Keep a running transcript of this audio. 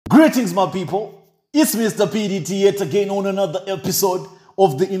Greetings, my people. It's Mr. PDT yet again on another episode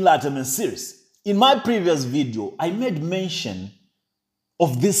of the Enlightenment series. In my previous video, I made mention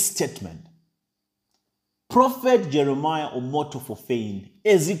of this statement. Prophet Jeremiah Omoto for fame,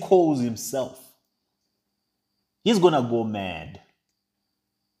 as he calls himself, he's gonna go mad.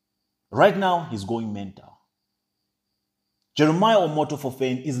 Right now, he's going mental. Jeremiah Omoto for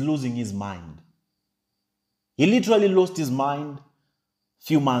fame is losing his mind. He literally lost his mind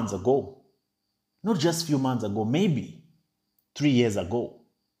few months ago. Not just few months ago, maybe 3 years ago.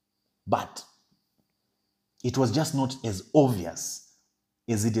 But it was just not as obvious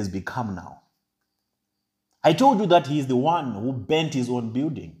as it has become now. I told you that he is the one who bent his own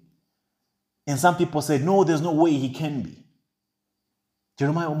building. And some people said, no, there's no way he can be.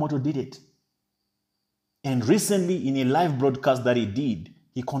 Jeremiah Omoto did it. And recently, in a live broadcast that he did,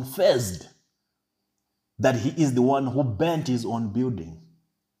 he confessed that he is the one who bent his own building.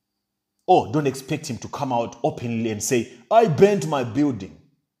 Oh, don't expect him to come out openly and say, I bent my building.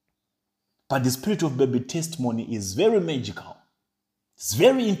 But the spirit of baby testimony is very magical. It's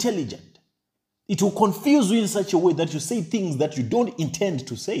very intelligent. It will confuse you in such a way that you say things that you don't intend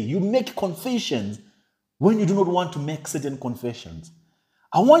to say. You make confessions when you do not want to make certain confessions.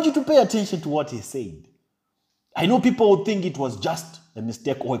 I want you to pay attention to what he said. I know people would think it was just a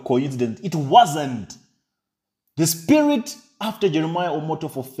mistake or a coincidence. It wasn't. The spirit after Jeremiah Omoto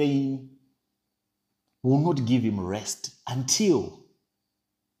for fame will not give him rest until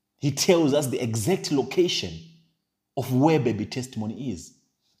he tells us the exact location of where baby testimony is.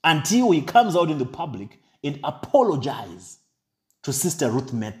 Until he comes out in the public and apologizes to Sister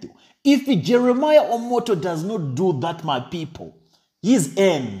Ruth Matthew. If Jeremiah Omoto does not do that, my people, his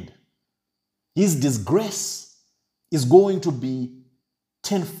end, his disgrace is going to be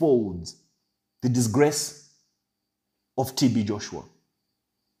tenfold the disgrace of TB Joshua.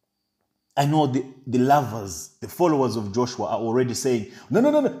 I know the lovers, the followers of Joshua are already saying,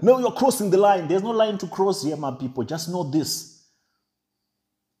 no, you're crossing the line. There's no line to cross here, my people. Just know this.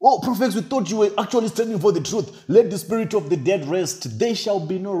 Oh, prophets, we thought you were actually standing for the truth. Let the spirit of the dead rest. There shall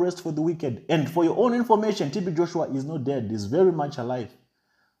be no rest for the wicked. And for your own information, TB Joshua is not dead. He's very much alive.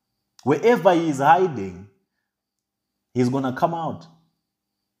 Wherever he is hiding, he's going to come out.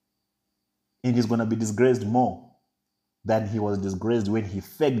 And he's going to be disgraced more than he was disgraced when he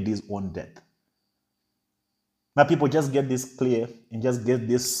faked his own death. My people, just get this clear and just get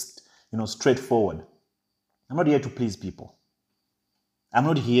this, straightforward. I'm not here to please people. I'm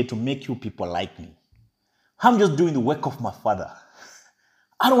not here to make you people like me. I'm just doing the work of my Father.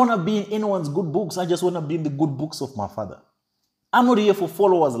 I don't want to be in anyone's good books. I just want to be in the good books of my Father. I'm not here for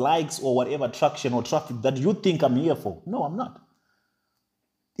followers, likes, or whatever traction or traffic that you think I'm here for. No, I'm not.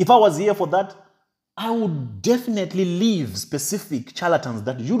 If I was here for that, I would definitely leave specific charlatans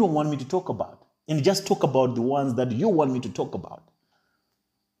that you don't want me to talk about and just talk about the ones that you want me to talk about.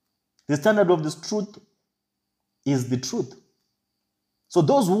 The standard of this truth is the truth. So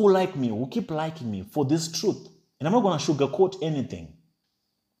those who like me will keep liking me for this truth. And I'm not going to sugarcoat anything.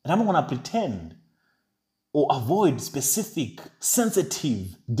 And I'm not going to pretend or avoid specific,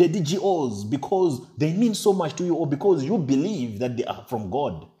 sensitive DDGOs because they mean so much to you or because you believe that they are from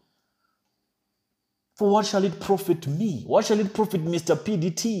God. For what shall it profit me? What shall it profit Mr.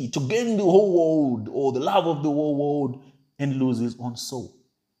 PDT to gain the whole world or the love of the whole world and lose his own soul?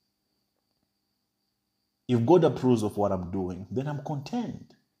 If God approves of what I'm doing, then I'm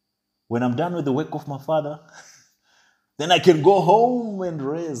content. When I'm done with the work of my Father, then I can go home and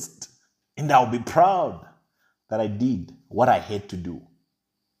rest. And I'll be proud that I did what I had to do.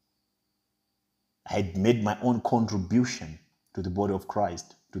 I had made my own contribution to the body of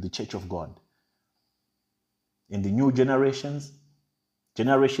Christ, to the church of God. And the new generations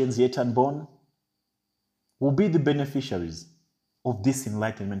yet unborn, will be the beneficiaries of this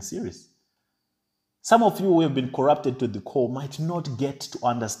enlightenment series. Some of you who have been corrupted to the core might not get to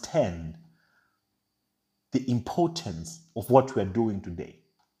understand the importance of what we are doing today.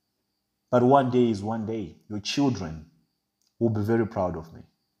 But one day is one day. Your children will be very proud of me.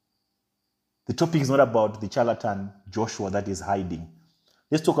 The topic is not about the charlatan Joshua that is hiding.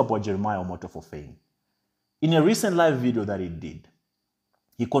 Let's talk about Jeremiah Omoto for fame. In a recent live video that he did,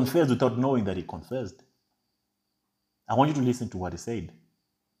 he confessed without knowing that he confessed. I want you to listen to what he said.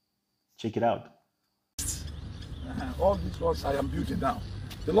 Check it out. All because I am building now.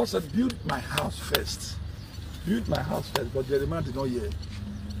 The Lord said, build my house first. Build my house first, but Jeremiah did not hear.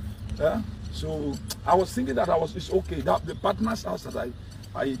 Yeah? So I was thinking that it's okay. That the partner's house that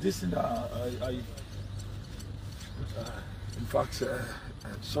in fact,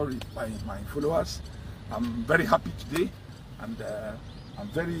 sorry, my followers, I'm very happy today, and I'm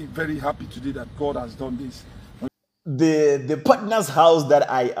very, very happy today that God has done this. The partner's house that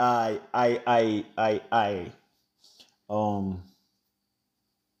I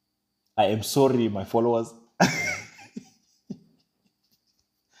am sorry, my followers.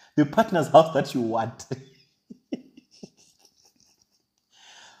 The partner's house that you want.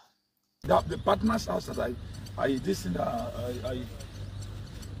 The partner's house that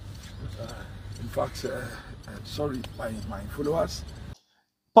in fact, sorry, my followers.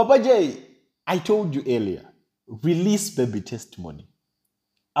 Papa J, I told you earlier, release baby testimony.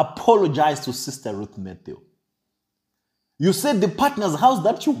 Apologize to Sister Ruth Matthew. You said the partner's house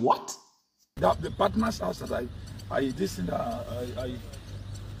that you what? The partner's house that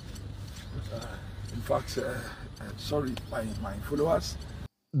in fact, sorry, my followers.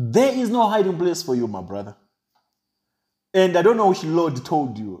 There is no hiding place for you, my brother. And I don't know which Lord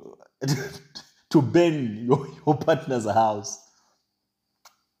told you to burn your partner's house.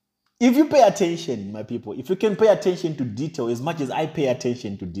 If you pay attention, my people, if you can pay attention to detail as much as I pay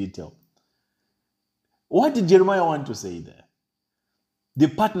attention to detail, what did Jeremiah want to say there? The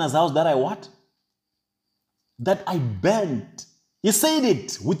partner's house that I what? That I burnt. He said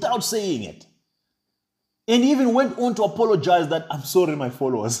it without saying it. And he even went on to apologize that I'm sorry, my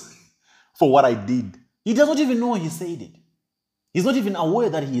followers, for what I did. He does not even know he said it. He's not even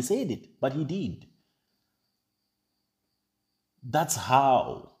aware that he said it, but he did. That's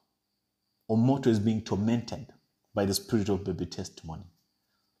how Omoto is being tormented by the spirit of baby testimony.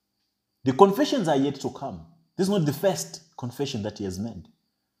 The confessions are yet to come. This is not the first confession that he has made.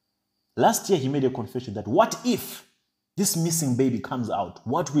 Last year, he made a confession that what if this missing baby comes out?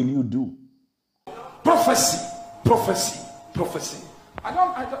 What will you do? Prophecy, prophecy, prophecy. I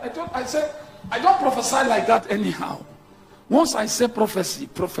don't prophesy like that anyhow. Once I say prophecy,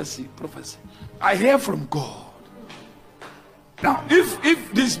 prophecy, prophecy, I hear from God. Now,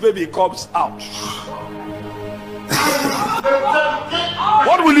 if this baby comes out,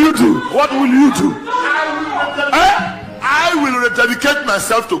 what will you do? What will you do? I will rededicate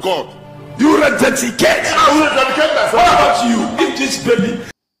myself to God. You rededicate? I will rededicate myself. What about you? If this baby...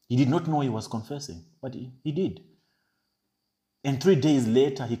 He did not know he was confessing, but he did. And 3 days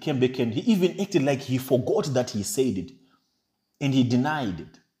later, he came back and he even acted like he forgot that he said it. And he denied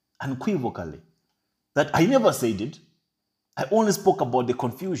it unequivocally. That I never said it. I only spoke about the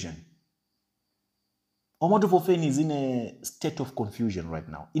confusion. Omoto Fofeni is in a state of confusion right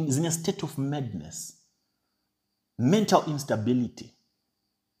now. He's in a state of madness. Mental instability.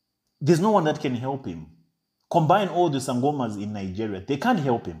 There's no one that can help him. Combine all the Sangomas in Nigeria, they can't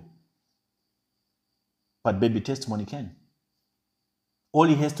help him. But baby testimony can. All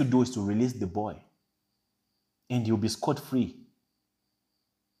he has to do is to release the boy. And he'll be scot-free.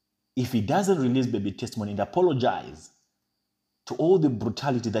 If he doesn't release baby testimony and apologize to all the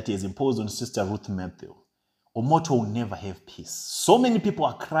brutality that he has imposed on Sister Ruth Matthew, Omoto will never have peace. So many people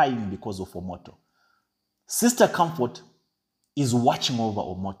are crying because of Omoto. Sister Comfort is watching over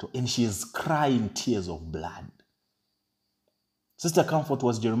Omoto and she is crying tears of blood. Sister Comfort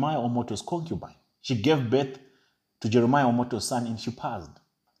was Jeremiah Omoto's concubine. She gave birth to Jeremiah Omoto's son and she passed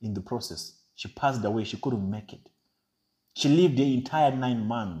in the process. She passed away. She couldn't make it. She lived the entire 9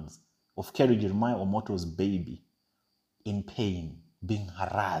 months of carrying Jeremiah Omoto's baby in pain, being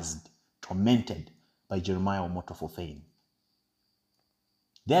harassed, tormented by Jeremiah Omoto for fame.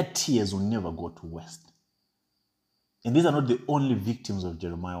 Their tears will never go to waste. And these are not the only victims of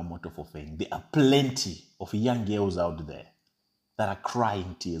Jeremiah Omoto for fame. There are plenty of young girls out there that are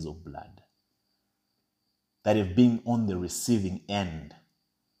crying tears of blood, that have been on the receiving end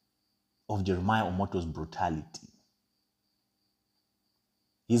of Jeremiah Omoto's brutality.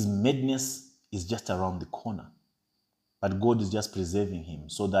 His madness is just around the corner, but God is just preserving him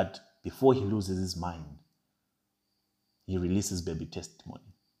so that before he loses his mind, he releases baby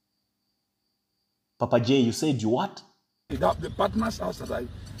testimony. Papa J, you said you what? The partner's house that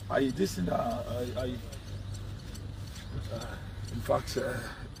in fact,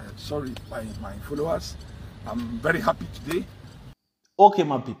 sorry, my followers, I'm very happy today. Okay,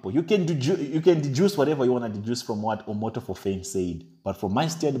 my people, you can deduce whatever you want to deduce from what Omoto for fame said. But from my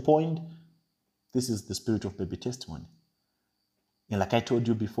standpoint, this is the spirit of baby testimony. And like I told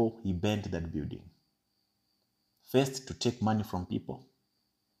you before, he burnt that building. First, to take money from people,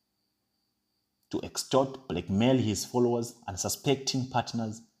 to extort, blackmail his followers and suspecting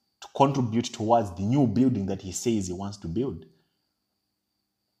partners to contribute towards the new building that he says he wants to build.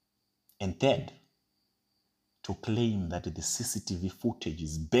 And third, to claim that the CCTV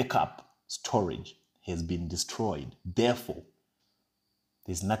footage's backup storage has been destroyed. Therefore,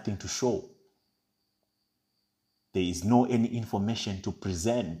 there's nothing to show. There is no any information to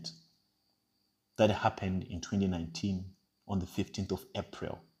present that happened in 2019 on the 15th of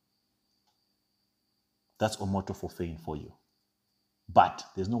April. That's Omoto forfeiting for you. But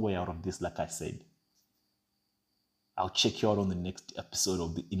there's no way out of this, like I said. I'll check you out on the next episode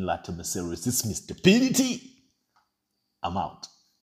of the Enlightenment series. This is Mr. PDT. I'm out.